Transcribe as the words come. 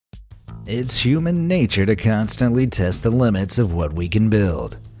It's human nature to constantly test the limits of what we can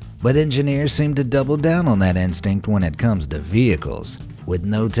build. But engineers seem to double down on that instinct when it comes to vehicles. With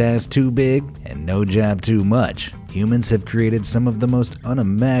no task too big and no job too much, humans have created some of the most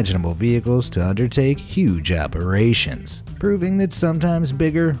unimaginable vehicles to undertake huge operations. Proving that sometimes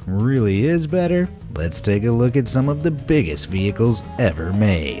bigger really is better, let's take a look at some of the biggest vehicles ever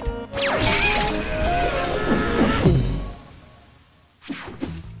made.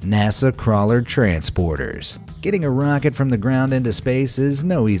 NASA Crawler Transporters. Getting a rocket from the ground into space is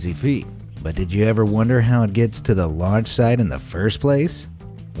no easy feat. But did you ever wonder how it gets to the launch site in the first place?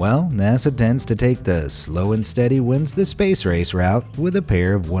 Well, NASA tends to take the slow and steady wins the space race route with a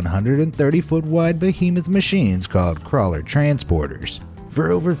pair of 130-foot wide behemoth machines called Crawler Transporters.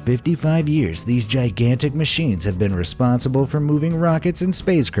 For over 55 years, these gigantic machines have been responsible for moving rockets and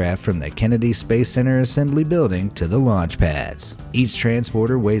spacecraft from the Kennedy Space Center Assembly Building to the launch pads. Each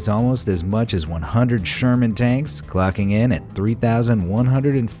transporter weighs almost as much as 100 Sherman tanks, clocking in at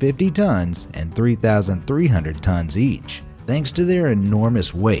 3,150 tons and 3,300 tons each. Thanks to their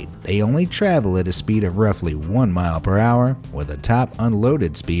enormous weight, they only travel at a speed of roughly 1 mile per hour, with a top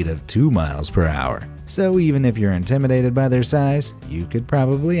unloaded speed of 2 miles per hour. So even if you're intimidated by their size, you could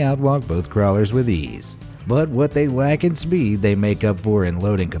probably outwalk both crawlers with ease. But what they lack in speed, they make up for in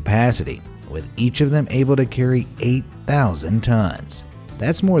loading capacity, with each of them able to carry 8,000 tons.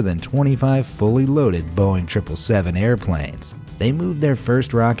 That's more than 25 fully loaded Boeing 777 airplanes. They moved their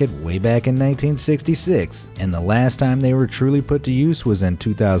first rocket way back in 1966, and the last time they were truly put to use was in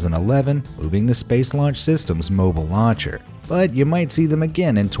 2011, moving the Space Launch System's mobile launcher. But you might see them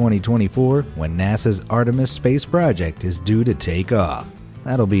again in 2024 when NASA's Artemis space project is due to take off.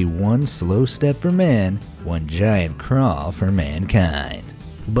 That'll be one slow step for man, one giant crawl for mankind.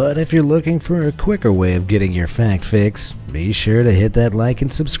 But if you're looking for a quicker way of getting your fact fix, be sure to hit that like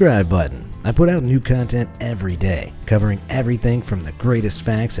and subscribe button. I put out new content every day, covering everything from the greatest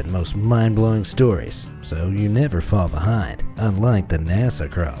facts and most mind-blowing stories, so you never fall behind, unlike the NASA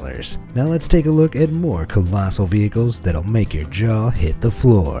crawlers. Now let's take a look at more colossal vehicles that'll make your jaw hit the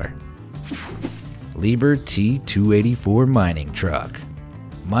floor. Liebherr T-284 mining truck.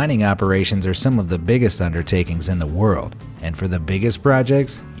 Mining operations are some of the biggest undertakings in the world, and for the biggest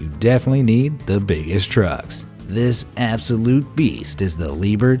projects, you definitely need the biggest trucks. This absolute beast is the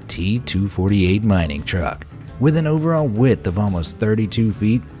Liebherr T-248 mining truck. With an overall width of almost 32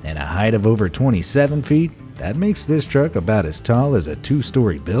 feet and a height of over 27 feet, that makes this truck about as tall as a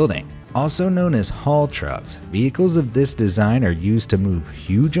 2-story building. Also known as haul trucks, vehicles of this design are used to move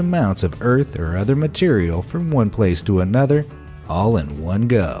huge amounts of earth or other material from one place to another, all in one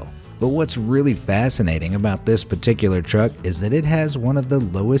go. But what's really fascinating about this particular truck is that it has one of the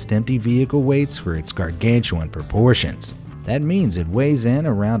lowest empty vehicle weights for its gargantuan proportions. That means it weighs in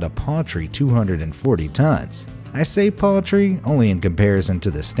around a paltry 240 tons. I say paltry only in comparison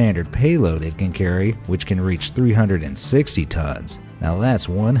to the standard payload it can carry, which can reach 360 tons. Now that's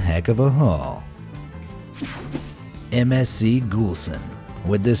one heck of a haul. MSC Gulson.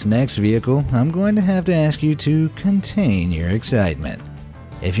 With this next vehicle, I'm going to have to ask you to contain your excitement.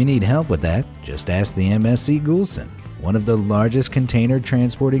 If you need help with that, just ask the MSC Gulson, one of the largest container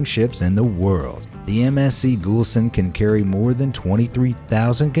transporting ships in the world. The MSC Gulson can carry more than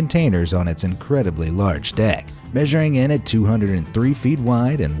 23,000 containers on its incredibly large deck. Measuring in at 203 feet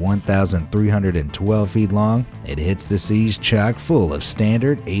wide and 1,312 feet long, it hits the seas chock full of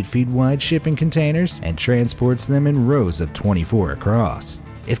standard 8 feet wide shipping containers and transports them in rows of 24 across.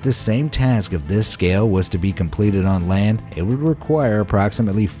 If the same task of this scale was to be completed on land, it would require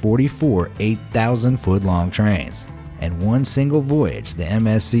approximately 44 8,000-foot long trains. In one single voyage, the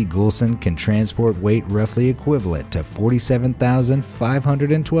MSC Gulson can transport weight roughly equivalent to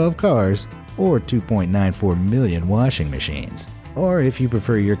 47,512 cars or 2.94 million washing machines. Or if you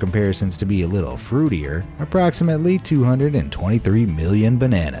prefer your comparisons to be a little fruitier, approximately 223 million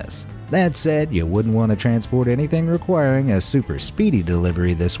bananas. That said, you wouldn't want to transport anything requiring a super speedy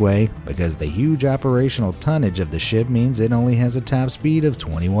delivery this way, because the huge operational tonnage of the ship means it only has a top speed of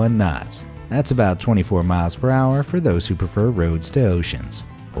 21 knots. That's about 24 miles per hour for those who prefer roads to oceans.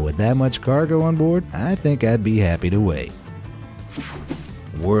 But with that much cargo on board, I think I'd be happy to wait.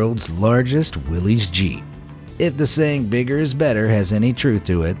 World's largest Willys Jeep. If the saying bigger is better has any truth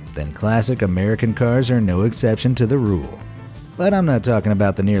to it, then classic American cars are no exception to the rule. But I'm not talking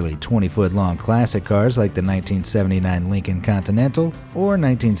about the nearly 20-foot long classic cars like the 1979 Lincoln Continental or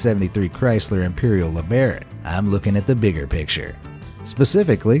 1973 Chrysler Imperial LeBaron. I'm looking at the bigger picture.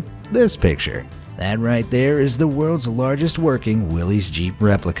 Specifically, this picture. That right there is the world's largest working Willys Jeep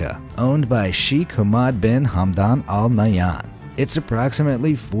replica, owned by Sheikh Hamad bin Hamdan Al Nahyan. It's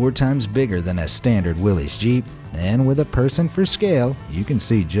approximately 4 times bigger than a standard Willys Jeep, and with a person for scale, you can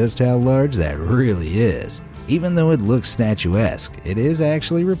see just how large that really is. Even though it looks statuesque, it is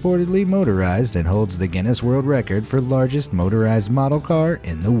actually reportedly motorized and holds the Guinness World Record for largest motorized model car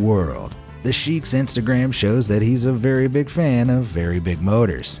in the world. The Sheik's Instagram shows that he's a very big fan of very big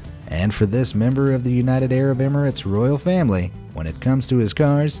motors. And for this member of the United Arab Emirates royal family, when it comes to his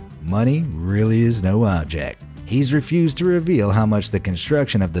cars, money really is no object. He's refused to reveal how much the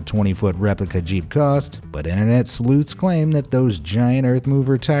construction of the 20-foot replica Jeep cost, but internet sleuths claim that those giant earth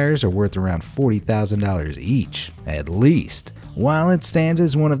mover tires are worth around $40,000 each, at least. While it stands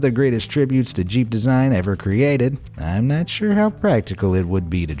as one of the greatest tributes to Jeep design ever created, I'm not sure how practical it would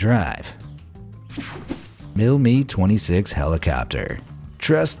be to drive. Mi-26 helicopter.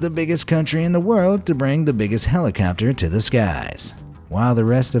 Trust the biggest country in the world to bring the biggest helicopter to the skies. While the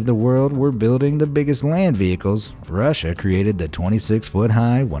rest of the world were building the biggest land vehicles, Russia created the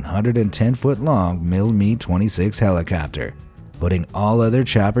 26-foot-high, 110-foot-long Mi-26 helicopter, putting all other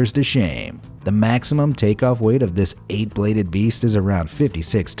choppers to shame. The maximum takeoff weight of this 8-bladed beast is around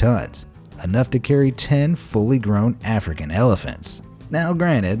 56 tons, enough to carry 10 fully grown African elephants. Now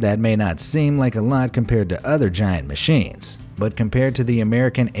granted, that may not seem like a lot compared to other giant machines, but compared to the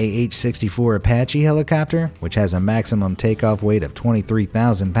American AH-64 Apache helicopter, which has a maximum takeoff weight of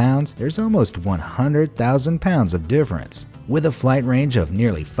 23,000 pounds, there's almost 100,000 pounds of difference. With a flight range of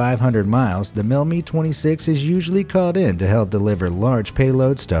nearly 500 miles, the Mi-26 is usually called in to help deliver large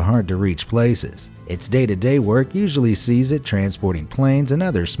payloads to hard-to-reach places. Its day-to-day work usually sees it transporting planes and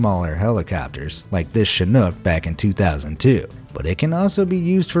other smaller helicopters, like this Chinook back in 2002, but it can also be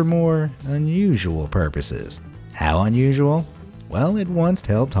used for more unusual purposes. How unusual? Well, it once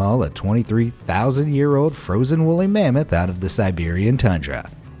helped haul a 23,000-year-old frozen woolly mammoth out of the Siberian tundra.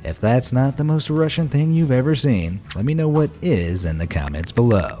 If that's not the most Russian thing you've ever seen, let me know what is in the comments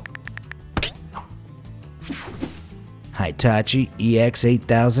below. Hitachi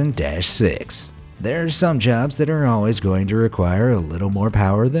EX8000-6. There are some jobs that are always going to require a little more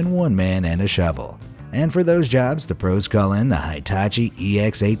power than one man and a shovel. And for those jobs, the pros call in the Hitachi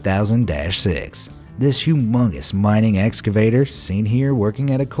EX8000-6. This humongous mining excavator, seen here working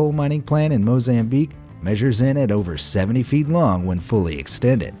at a coal mining plant in Mozambique, measures in at over 70 feet long when fully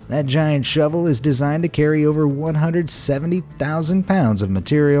extended. That giant shovel is designed to carry over 170,000 pounds of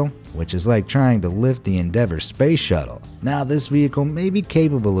material, which is like trying to lift the Endeavour space shuttle. Now, this vehicle may be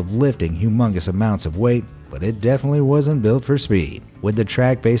capable of lifting humongous amounts of weight, but it definitely wasn't built for speed. With the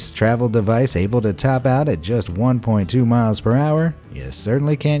track-based travel device able to top out at just 1.2 miles per hour, you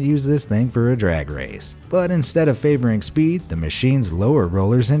certainly can't use this thing for a drag race. But instead of favoring speed, the machine's lower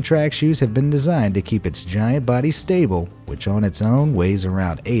rollers and track shoes have been designed to keep its giant body stable, which on its own weighs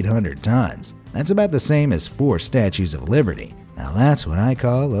around 800 tons. That's about the same as 4 Statues of Liberty. Now that's what I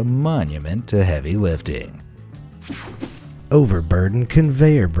call a monument to heavy lifting. Overburden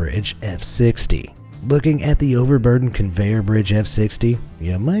Conveyor Bridge F60. Looking at the overburden conveyor bridge F60,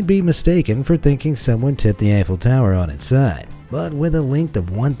 you might be mistaken for thinking someone tipped the Eiffel Tower on its side. But with a length of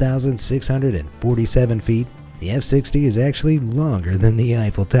 1,647 feet, the F60 is actually longer than the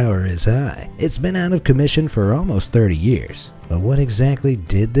Eiffel Tower is high. It's been out of commission for almost 30 years. But what exactly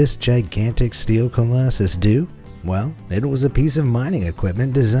did this gigantic steel colossus do? Well, it was a piece of mining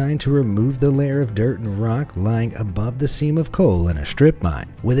equipment designed to remove the layer of dirt and rock lying above the seam of coal in a strip mine.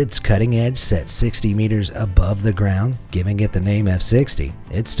 With its cutting edge set 60 meters above the ground, giving it the name F60,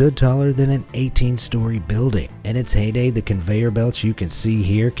 it stood taller than an 18-story building. In its heyday, the conveyor belts you can see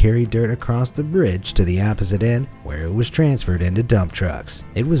here carried dirt across the bridge to the opposite end, where it was transferred into dump trucks.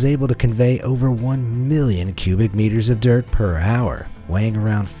 It was able to convey over 1 million cubic meters of dirt per hour, weighing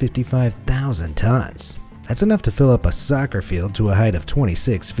around 55,000 tons. That's enough to fill up a soccer field to a height of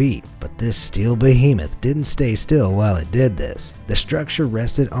 26 feet. But this steel behemoth didn't stay still while it did this. The structure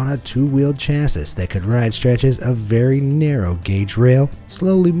rested on a 2-wheeled chassis that could ride stretches of very narrow gauge rail,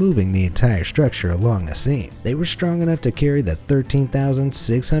 slowly moving the entire structure along the seam. They were strong enough to carry the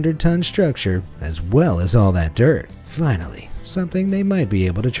 13,600-ton structure as well as all that dirt. Finally, something they might be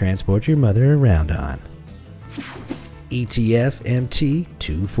able to transport your mother around on. ETF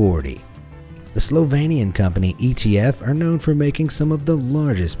MT240. The Slovenian company ETF are known for making some of the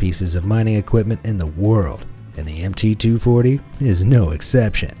largest pieces of mining equipment in the world, and the MT240 is no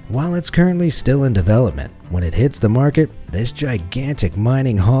exception. While it's currently still in development, when it hits the market, this gigantic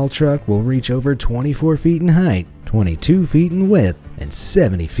mining haul truck will reach over 24 feet in height, 22 feet in width, and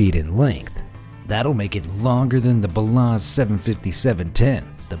 70 feet in length. That'll make it longer than the Balaz 757-10,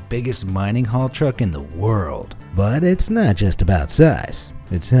 the biggest mining haul truck in the world. But it's not just about size,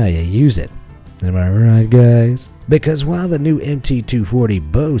 it's how you use it. Am I right, guys? Because while the new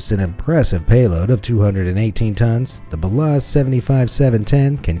MT-240 boasts an impressive payload of 218 tons, the Balazs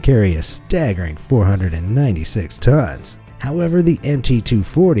 75-710 can carry a staggering 496 tons. However, the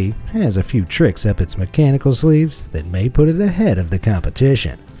MT-240 has a few tricks up its mechanical sleeves that may put it ahead of the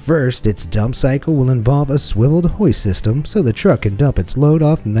competition. First, its dump cycle will involve a swiveled hoist system so the truck can dump its load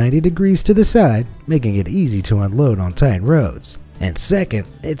off 90 degrees to the side, making it easy to unload on tight roads. And second,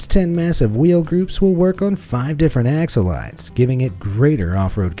 its 10 massive wheel groups will work on 5 different axle lines, giving it greater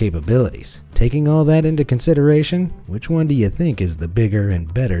off-road capabilities. Taking all that into consideration, which one do you think is the bigger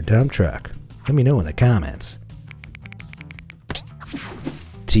and better dump truck? Let me know in the comments.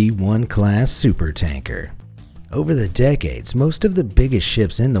 T1 Class Supertanker. Over the decades, most of the biggest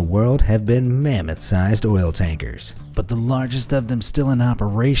ships in the world have been mammoth-sized oil tankers, but the largest of them still in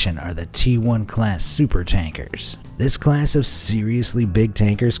operation are the T1 Class Supertankers. This class of seriously big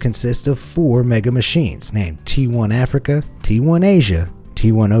tankers consists of 4 mega machines named T1 Africa, T1 Asia,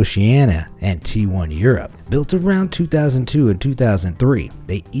 T1 Oceania, and T1 Europe. Built around 2002 and 2003,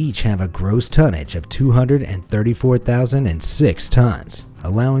 they each have a gross tonnage of 234,006 tons,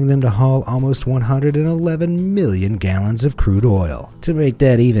 allowing them to haul almost 111 million gallons of crude oil. To make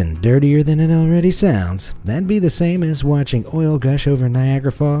that even dirtier than it already sounds, that'd be the same as watching oil gush over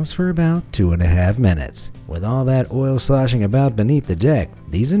Niagara Falls for about 2.5 minutes. With all that oil sloshing about beneath the deck,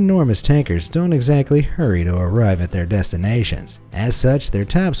 these enormous tankers don't exactly hurry to arrive at their destinations. As such, their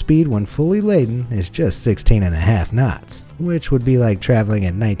top speed when fully laden is just 16.5 knots, which would be like traveling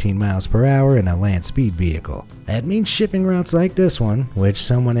at 19 miles per hour in a land speed vehicle. That means shipping routes like this one, which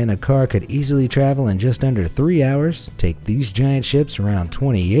someone in a car could easily travel in just under 3 hours, take these giant ships around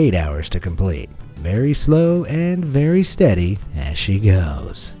 28 hours to complete. Very slow and very steady as she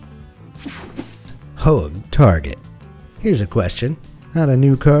goes. Hogue Target. Here's a question. How do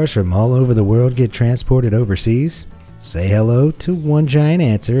new cars from all over the world get transported overseas? Say hello to one giant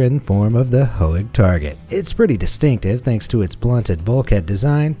answer in form of the Hogue Target. It's pretty distinctive thanks to its blunted bulkhead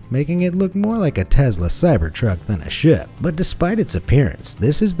design, making it look more like a Tesla Cybertruck than a ship. But despite its appearance,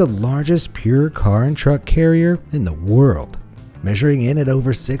 this is the largest pure car and truck carrier in the world. Measuring in at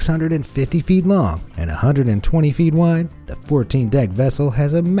over 650 feet long and 120 feet wide, the 14-deck vessel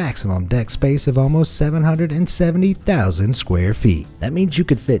has a maximum deck space of almost 770,000 square feet. That means you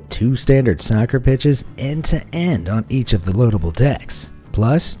could fit 2 standard soccer pitches end to end on each of the loadable decks.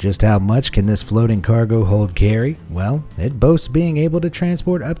 Plus, just how much can this floating cargo hold carry? Well, it boasts being able to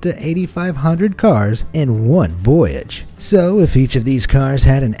transport up to 8,500 cars in one voyage. So, if each of these cars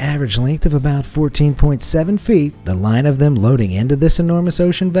had an average length of about 14.7 feet, the line of them loading into this enormous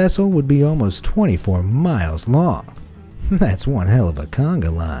ocean vessel would be almost 24 miles long. That's one hell of a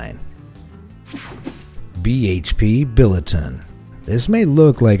conga line. BHP Billiton. This may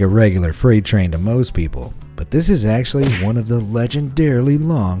look like a regular freight train to most people, but this is actually one of the legendarily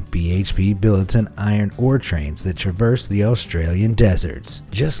long BHP Billiton iron ore trains that traverse the Australian deserts.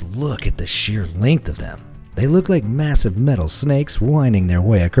 Just look at the sheer length of them. They look like massive metal snakes winding their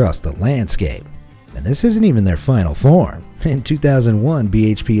way across the landscape. And this isn't even their final form. In 2001,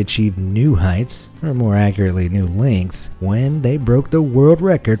 BHP achieved new heights, or more accurately new lengths, when they broke the world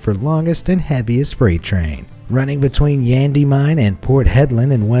record for longest and heaviest freight train. Running between Yandi Mine and Port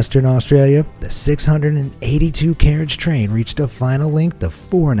Hedland in Western Australia, the 682-carriage train reached a final length of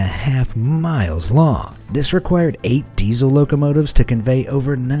 4.5 miles long. This required 8 diesel locomotives to convey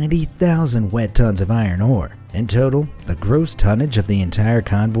over 90,000 wet tons of iron ore. In total, the gross tonnage of the entire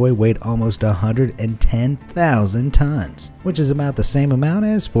convoy weighed almost 110,000 tons, which is about the same amount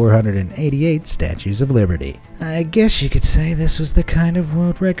as 488 Statues of Liberty. I guess you could say this was the kind of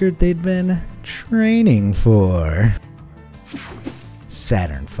world record they'd been training for.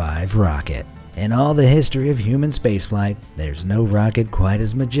 Saturn V rocket. In all the history of human spaceflight, there's no rocket quite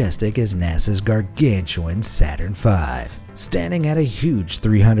as majestic as NASA's gargantuan Saturn V. Standing at a huge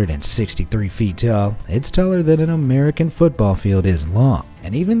 363 feet tall, it's taller than an American football field is long.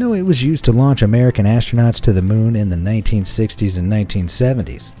 And even though it was used to launch American astronauts to the moon in the 1960s and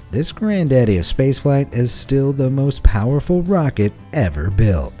 1970s, this granddaddy of spaceflight is still the most powerful rocket ever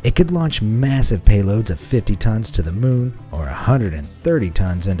built. It could launch massive payloads of 50 tons to the moon or 130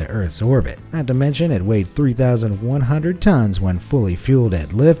 tons into Earth's orbit. Not to mention it weighed 3,100 tons when fully fueled at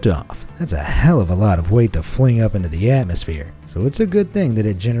liftoff. That's a hell of a lot of weight to fling up into the atmosphere, so it's a good thing that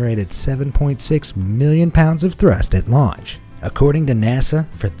it generated 7.6 million pounds of thrust at launch. According to NASA,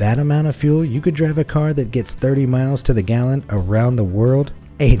 for that amount of fuel, you could drive a car that gets 30 miles to the gallon around the world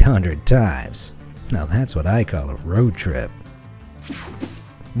 800 times. Now that's what I call a road trip.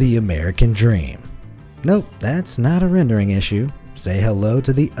 The American Dream. Nope, that's not a rendering issue. say hello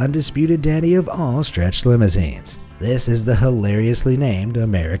to the undisputed daddy of all stretched limousines. This is the hilariously named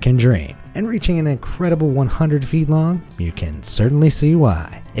American Dream, and reaching an incredible 100 feet long, you can certainly see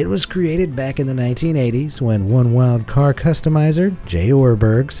why. It was created back in the 1980s when one wild car customizer, Jay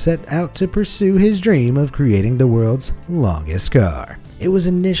Ohrberg, set out to pursue his dream of creating the world's longest car. It was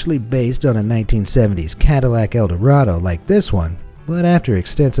initially based on a 1970s Cadillac Eldorado like this one, but after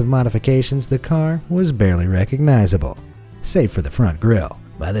extensive modifications, the car was barely recognizable, save for the front grille.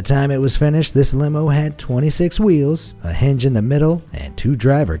 By the time it was finished, this limo had 26 wheels, a hinge in the middle, and 2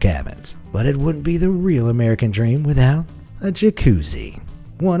 driver cabins. But it wouldn't be the real American Dream without a jacuzzi,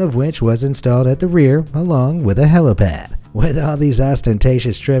 one of which was installed at the rear along with a helipad. With all these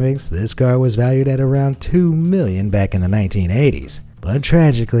ostentatious trimmings, this car was valued at around $2 million back in the 1980s. But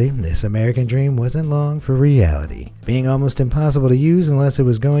tragically, this American Dream wasn't long for reality. Being almost impossible to use unless it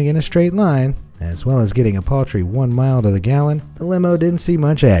was going in a straight line, as well as getting a paltry 1 mile to the gallon, the limo didn't see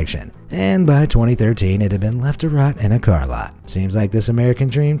much action. And by 2013, it had been left to rot in a car lot. Seems like this American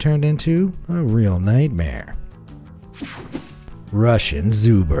Dream turned into a real nightmare. Russian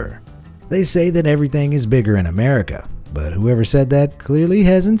Zubr. They say that everything is bigger in America, but whoever said that clearly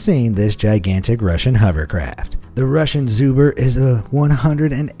hasn't seen this gigantic Russian hovercraft. The Russian Zubr is a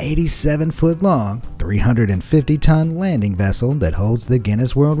 187-foot long, 350-ton landing vessel that holds the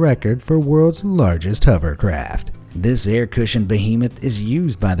Guinness World Record for world's largest hovercraft. This air-cushioned behemoth is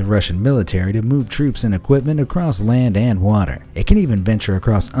used by the Russian military to move troops and equipment across land and water. It can even venture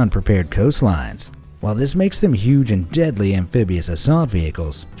across unprepared coastlines. While this makes them huge and deadly amphibious assault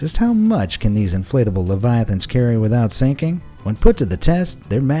vehicles, just how much can these inflatable leviathans carry without sinking? When put to the test,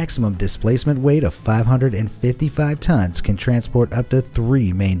 their maximum displacement weight of 555 tons can transport up to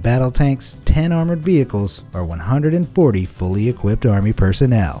 3 main battle tanks, 10 armored vehicles, or 140 fully equipped Army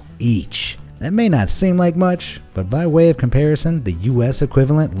personnel each. That may not seem like much, but by way of comparison, the US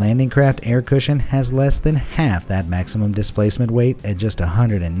equivalent landing craft air cushion has less than half that maximum displacement weight at just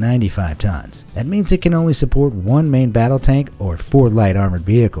 195 tons. That means it can only support 1 main battle tank or 4 light armored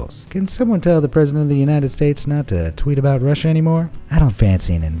vehicles. Can someone tell the President of the United States not to tweet about Russia anymore? I don't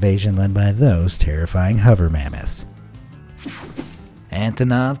fancy an invasion led by those terrifying hover mammoths.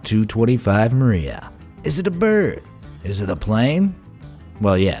 Antonov 225 Mriya. Is it a bird? Is it a plane?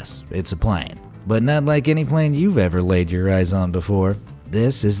 Well, yes, it's a plane, but not like any plane you've ever laid your eyes on before.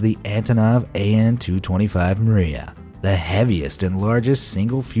 This is the Antonov AN-225 Mriya, the heaviest and largest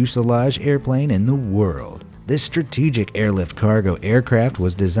single fuselage airplane in the world. This strategic airlift cargo aircraft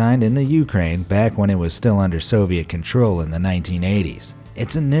was designed in the Ukraine back when it was still under Soviet control in the 1980s.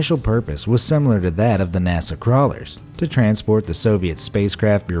 Its initial purpose was similar to that of the NASA crawlers, to transport the Soviet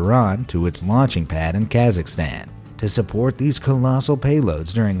spacecraft Buran to its launching pad in Kazakhstan. To support these colossal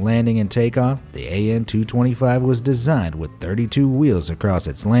payloads during landing and takeoff, the AN-225 was designed with 32 wheels across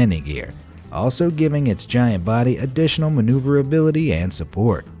its landing gear, also giving its giant body additional maneuverability and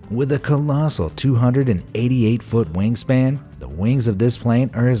support. With a colossal 288-foot wingspan, the wings of this plane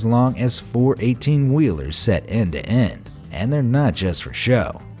are as long as 4 18-wheelers set end to end, and they're not just for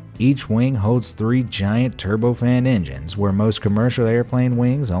show. Each wing holds 3 giant turbofan engines, where most commercial airplane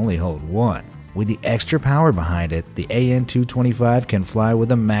wings only hold 1. With the extra power behind it, the AN-225 can fly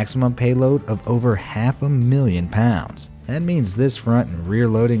with a maximum payload of over 500,000 pounds. That means this front and rear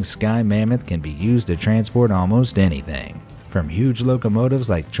loading Sky Mammoth can be used to transport almost anything, from huge locomotives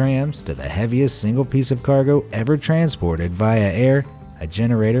like trams to the heaviest single piece of cargo ever transported via air, a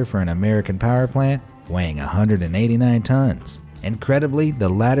generator for an American power plant weighing 189 tons. Incredibly, the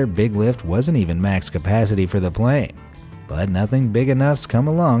latter big lift wasn't even max capacity for the plane. But nothing big enough's come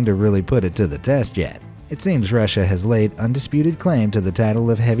along to really put it to the test yet. It seems Russia has laid undisputed claim to the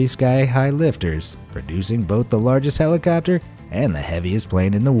title of Heavy Sky High Lifters, producing both the largest helicopter and the heaviest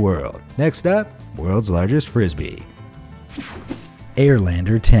plane in the world. Next up, world's largest frisbee.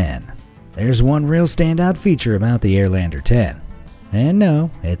 Airlander 10. There's one real standout feature about the Airlander 10. And no,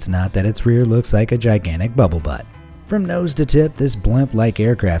 it's not that its rear looks like a gigantic bubble butt. From nose to tip, this blimp-like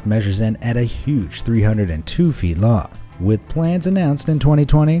aircraft measures in at a huge 302 feet long, with plans announced in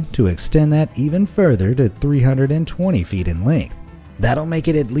 2020 to extend that even further to 320 feet in length. That'll make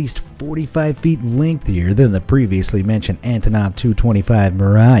it at least 45 feet lengthier than the previously mentioned Antonov 225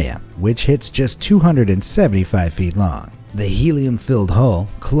 Mriya, which hits just 275 feet long. The helium-filled hull,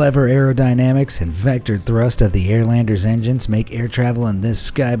 clever aerodynamics, and vectored thrust of the Airlander's engines make air travel in this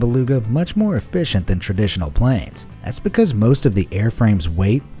Sky Beluga much more efficient than traditional planes. That's because most of the airframe's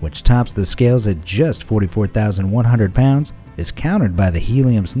weight, which tops the scales at just 44,100 pounds, is countered by the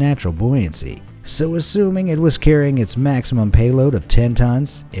helium's natural buoyancy. So assuming it was carrying its maximum payload of 10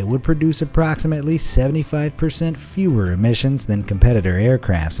 tons, it would produce approximately 75% fewer emissions than competitor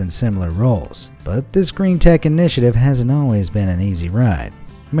aircrafts in similar roles. But this green tech initiative hasn't always been an easy ride,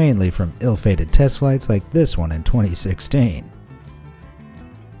 mainly from ill-fated test flights like this one in 2016.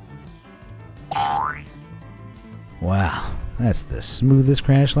 Wow, that's the smoothest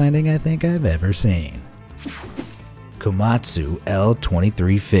crash landing I think I've ever seen. Komatsu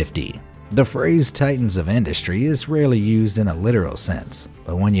L2350. The phrase titans of industry is rarely used in a literal sense,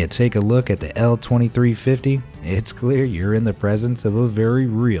 but when you take a look at the L2350, it's clear you're in the presence of a very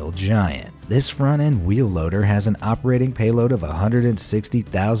real giant. This front-end wheel loader has an operating payload of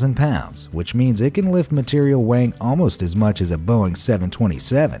 160,000 pounds, which means it can lift material weighing almost as much as a Boeing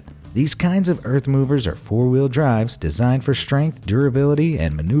 727. These kinds of earth movers are four-wheel drives designed for strength, durability,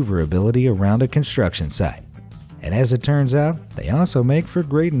 and maneuverability around a construction site. And as it turns out, they also make for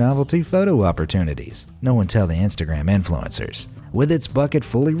great novelty photo opportunities. No one tell the Instagram influencers. With its bucket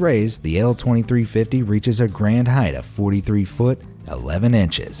fully raised, the L2350 reaches a grand height of 43 foot 11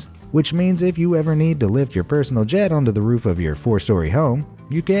 inches, which means if you ever need to lift your personal jet onto the roof of your 4-story home,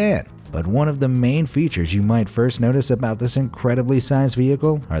 you can. But one of the main features you might first notice about this incredibly sized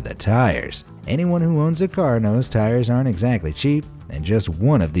vehicle are the tires. Anyone who owns a car knows tires aren't exactly cheap, and just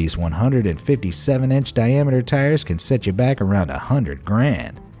one of these 157-inch diameter tires can set you back around $100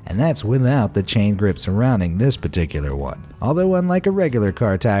 grand. And that's without the chain grip surrounding this particular one. Although unlike a regular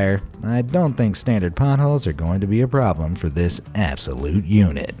car tire, I don't think standard potholes are going to be a problem for this absolute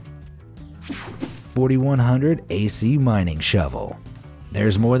unit. 4100 AC Mining Shovel.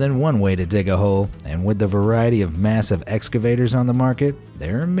 There's more than one way to dig a hole, and with the variety of massive excavators on the market,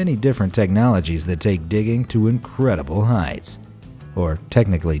 there are many different technologies that take digging to incredible heights. Or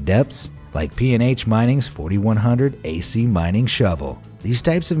technically depths, like P&H Mining's 4100 AC Mining Shovel. These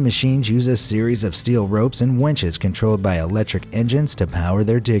types of machines use a series of steel ropes and winches controlled by electric engines to power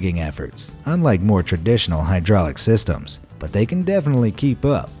their digging efforts, unlike more traditional hydraulic systems. But they can definitely keep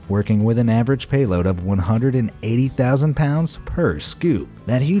up, working with an average payload of 180,000 pounds per scoop.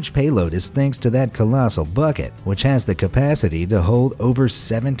 That huge payload is thanks to that colossal bucket, which has the capacity to hold over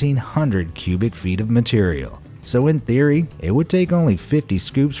 1,700 cubic feet of material. So in theory, it would take only 50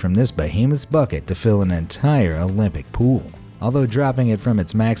 scoops from this behemoth's bucket to fill an entire Olympic pool. Although dropping it from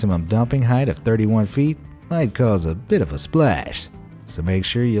its maximum dumping height of 31 feet might cause a bit of a splash. So make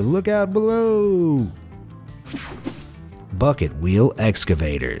sure you look out below! Bucket wheel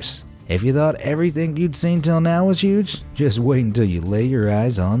excavators. If you thought everything you'd seen till now was huge, just wait until you lay your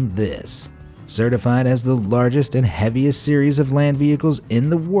eyes on this. Certified as the largest and heaviest series of land vehicles in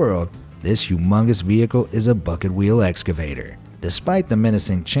the world, this humongous vehicle is a bucket wheel excavator. Despite the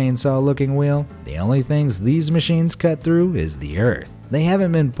menacing chainsaw-looking wheel, the only things these machines cut through is the earth. They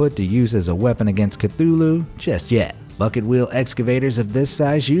haven't been put to use as a weapon against Cthulhu just yet. Bucket wheel excavators of this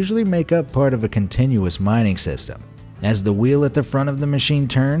size usually make up part of a continuous mining system. As the wheel at the front of the machine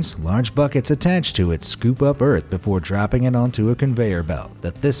turns, large buckets attached to it scoop up earth before dropping it onto a conveyor belt.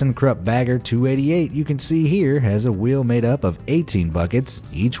 The ThyssenKrupp Bagger 288 you can see here has a wheel made up of 18 buckets,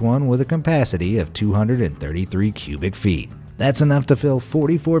 each one with a capacity of 233 cubic feet. That's enough to fill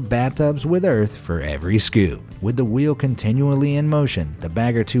 44 bathtubs with earth for every scoop. With the wheel continually in motion, the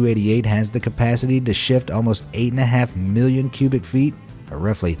Bagger 288 has the capacity to shift almost 8.5 million cubic feet, or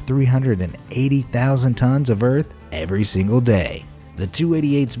roughly 380,000 tons of earth every single day. The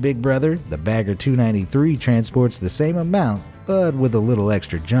 288's big brother, the Bagger 293, transports the same amount, but with a little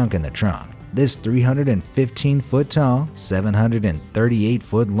extra junk in the trunk. This 315-foot tall,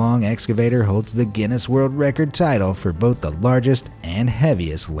 738-foot long excavator holds the Guinness World Record title for both the largest and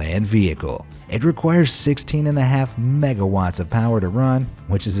heaviest land vehicle. It requires 16.5 megawatts of power to run,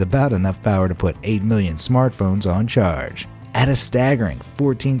 which is about enough power to put 8 million smartphones on charge. At a staggering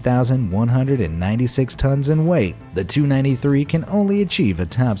 14,196 tons in weight, the 293 can only achieve a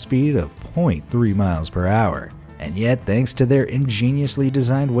top speed of 0.3 miles per hour. And yet, thanks to their ingeniously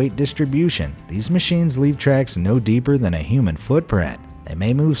designed weight distribution, these machines leave tracks no deeper than a human footprint. They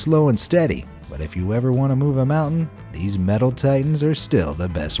may move slow and steady, but if you ever want to move a mountain, these metal titans are still the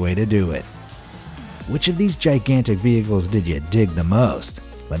best way to do it. Which of these gigantic vehicles did you dig the most?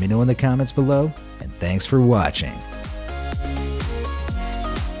 Let me know in the comments below, and thanks for watching.